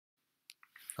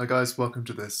Hi guys, welcome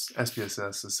to this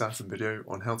SPSS assessment video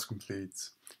on how to complete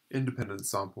independent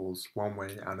samples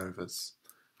one-way ANOVAs.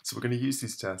 So we're going to use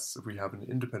these tests if we have an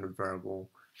independent variable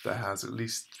that has at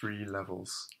least 3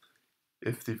 levels.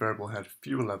 If the variable had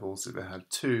fewer levels, if it had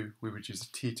 2, we would use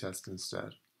a t-test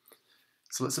instead.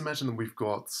 So let's imagine that we've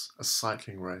got a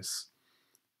cycling race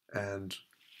and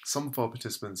some of our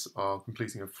participants are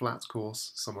completing a flat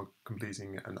course, some are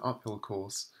completing an uphill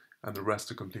course, and the rest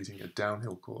are completing a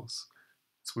downhill course.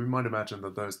 So we might imagine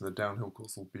that those in the downhill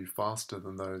course will be faster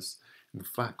than those in the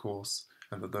flat course,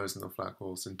 and that those in the flat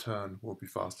course in turn will be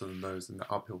faster than those in the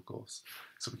uphill course.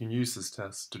 So we can use this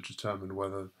test to determine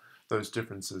whether those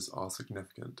differences are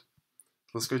significant.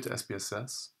 Let's go to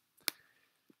SPSS.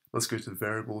 Let's go to the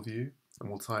variable view, and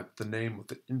we'll type the name of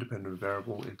the independent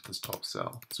variable into this top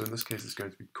cell. So in this case it's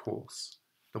going to be course.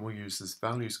 Then we'll use this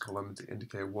values column to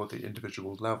indicate what the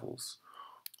individual levels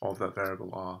of that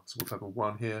variable are. So we'll type a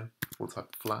 1 here, we'll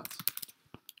type flat,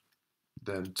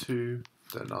 then 2,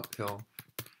 then uphill,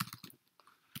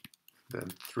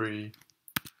 then 3,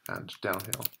 and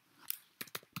downhill.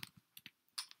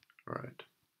 Alright.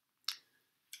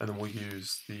 And then we'll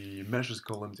use the measures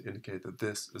column to indicate that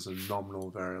this is a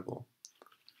nominal variable.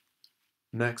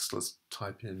 Next, let's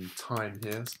type in time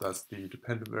here, so that's the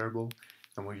dependent variable,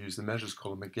 and we'll use the measures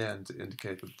column again to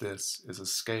indicate that this is a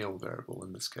scale variable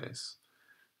in this case.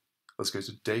 Let's go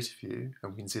to data view,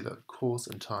 and we can see that course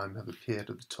and time have appeared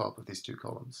at the top of these two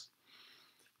columns.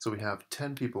 So we have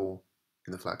 10 people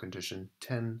in the flat condition,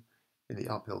 10 in the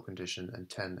uphill condition, and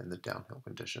 10 in the downhill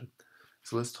condition.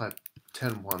 So let's type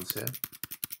 10 ones here,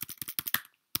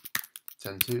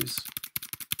 10 twos,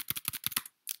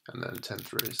 and then 10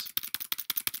 threes.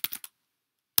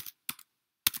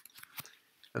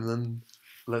 And then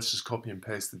let's just copy and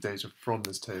paste the data from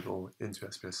this table into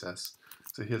SPSS.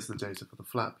 So here's the data for the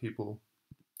flat people,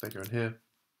 they go in here.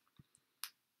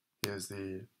 Here's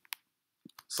the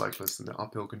cyclists in the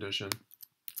uphill condition.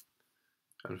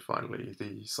 And finally,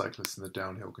 the cyclists in the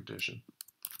downhill condition.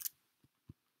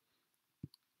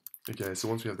 Okay, so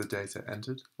once we have the data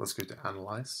entered, let's go to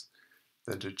Analyze,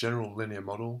 then to General Linear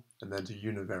Model, and then to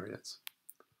Univariate.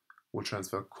 We'll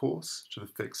transfer course to the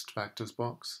Fixed Factors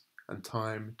box, and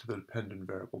time to the Dependent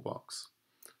Variable box.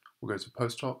 We'll go to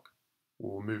Postal,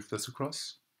 we'll move this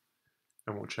across,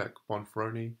 and we'll check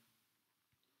Bonferroni.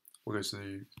 We'll go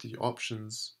to the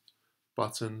Options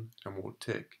button, and we'll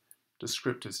tick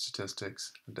Descriptive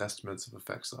Statistics and Estimates of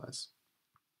Effect Size.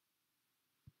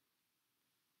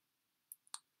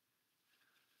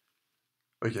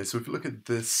 Okay, so if we look at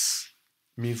this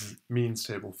means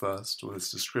table first, or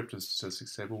this descriptive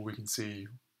statistics table, we can see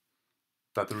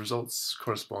that the results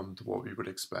correspond to what we would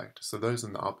expect. So those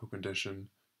in the uphill condition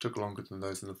took longer than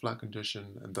those in the flat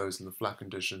condition, and those in the flat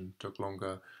condition took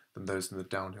longer than those in the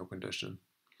downhill condition.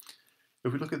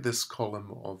 If we look at this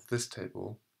column of this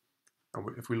table, and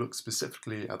if we look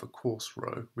specifically at the course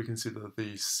row, we can see that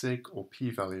the sig or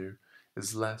p-value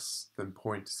is less than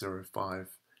 0.05,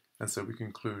 and so we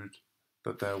conclude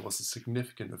that there was a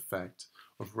significant effect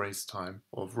of race time,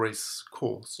 or of race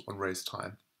course on race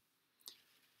time.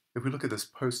 If we look at this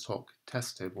post-hoc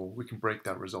test table, we can break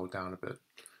that result down a bit.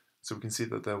 So we can see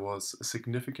that there was a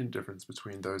significant difference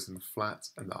between those in the flat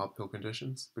and the uphill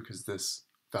conditions, because this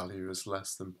value is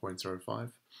less than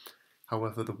 0.05.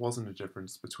 However, there wasn't a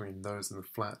difference between those in the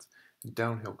flat and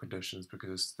downhill conditions,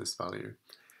 because this value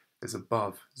is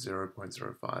above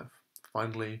 0.05.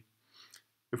 Finally,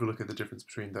 if we look at the difference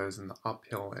between those in the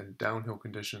uphill and downhill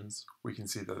conditions, we can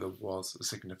see that there was a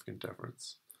significant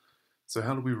difference. So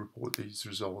how do we report these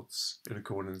results in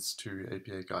accordance to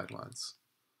APA guidelines?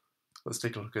 Let's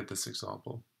take a look at this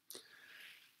example.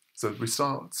 So we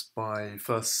start by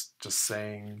first just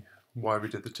saying why we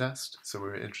did the test. So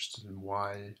we're interested in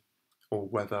why or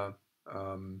whether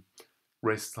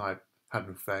race type had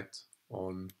an effect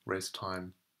on race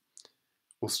time.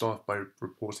 We'll start by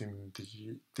reporting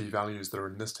the values that are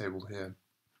in this table here.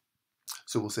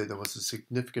 So we'll say there was a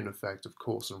significant effect of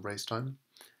course on race time,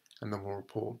 and then we'll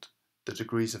report the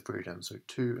degrees of freedom, so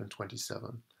 2 and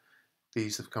 27.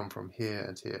 These have come from here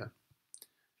and here.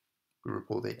 We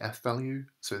report the F value,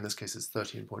 so in this case it's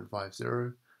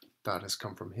 13.50. That has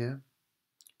come from here.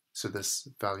 So this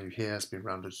value here has been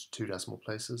rounded to 2 decimal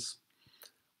places.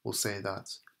 We'll say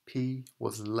that P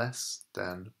was less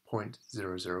than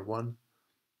 0.001.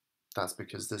 That's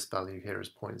because this value here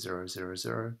is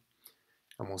 0.000.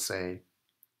 And we'll say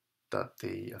that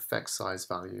the effect size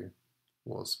value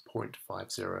was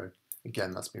 0.50.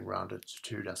 Again, that's been rounded to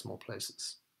 2 decimal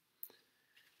places.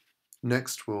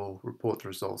 Next, we'll report the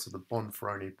results of the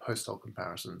Bonferroni Postal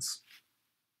comparisons.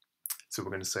 So we're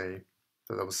going to say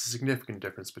that there was a significant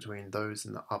difference between those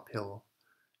in the uphill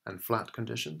and flat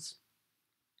conditions.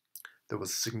 There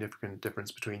was a significant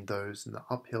difference between those in the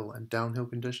uphill and downhill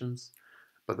conditions,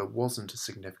 but there wasn't a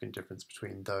significant difference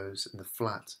between those in the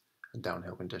flat and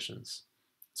downhill conditions.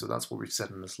 So that's what we've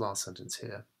said in this last sentence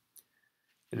here.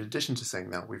 In addition to saying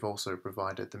that, we've also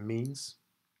provided the means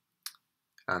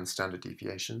and standard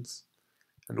deviations,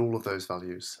 and all of those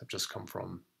values have just come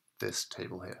from this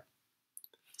table here.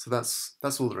 So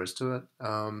that's all there is to it.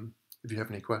 If you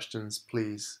have any questions,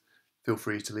 please feel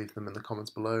free to leave them in the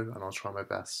comments below, and I'll try my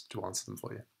best to answer them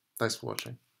for you. Thanks for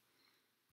watching.